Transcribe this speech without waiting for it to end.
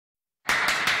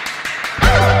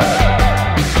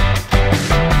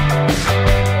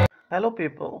Hello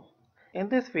people, in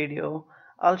this video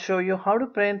I'll show you how to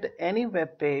print any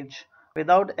web page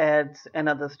without ads and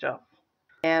other stuff.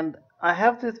 And I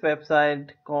have this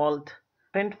website called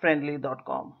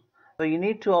printfriendly.com. So you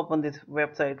need to open this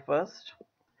website first.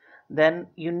 Then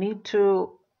you need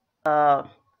to uh,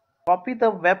 copy the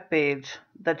web page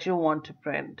that you want to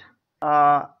print.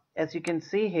 As you can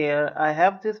see here, I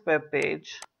have this web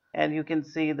page and you can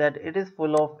see that it is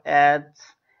full of ads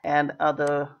and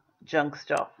other junk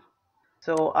stuff.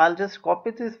 So I'll just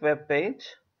copy this web page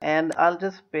and I'll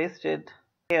just paste it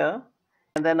here,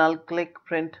 and then I'll click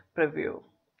print preview.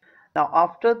 Now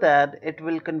after that it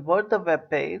will convert the web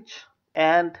page,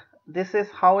 and this is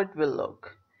how it will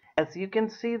look. As you can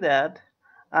see that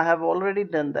I have already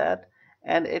done that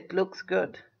and it looks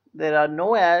good. There are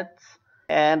no ads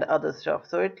and other stuff,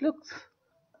 so it looks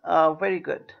very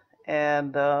good.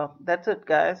 And that's it,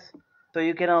 guys. So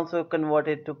you can also convert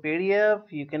it to PDF,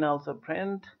 you can also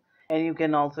print, and you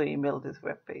can also email this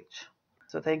web page.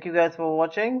 So thank you guys for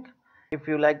watching. If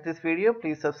you like this video,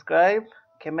 please subscribe,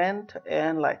 comment,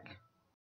 and like.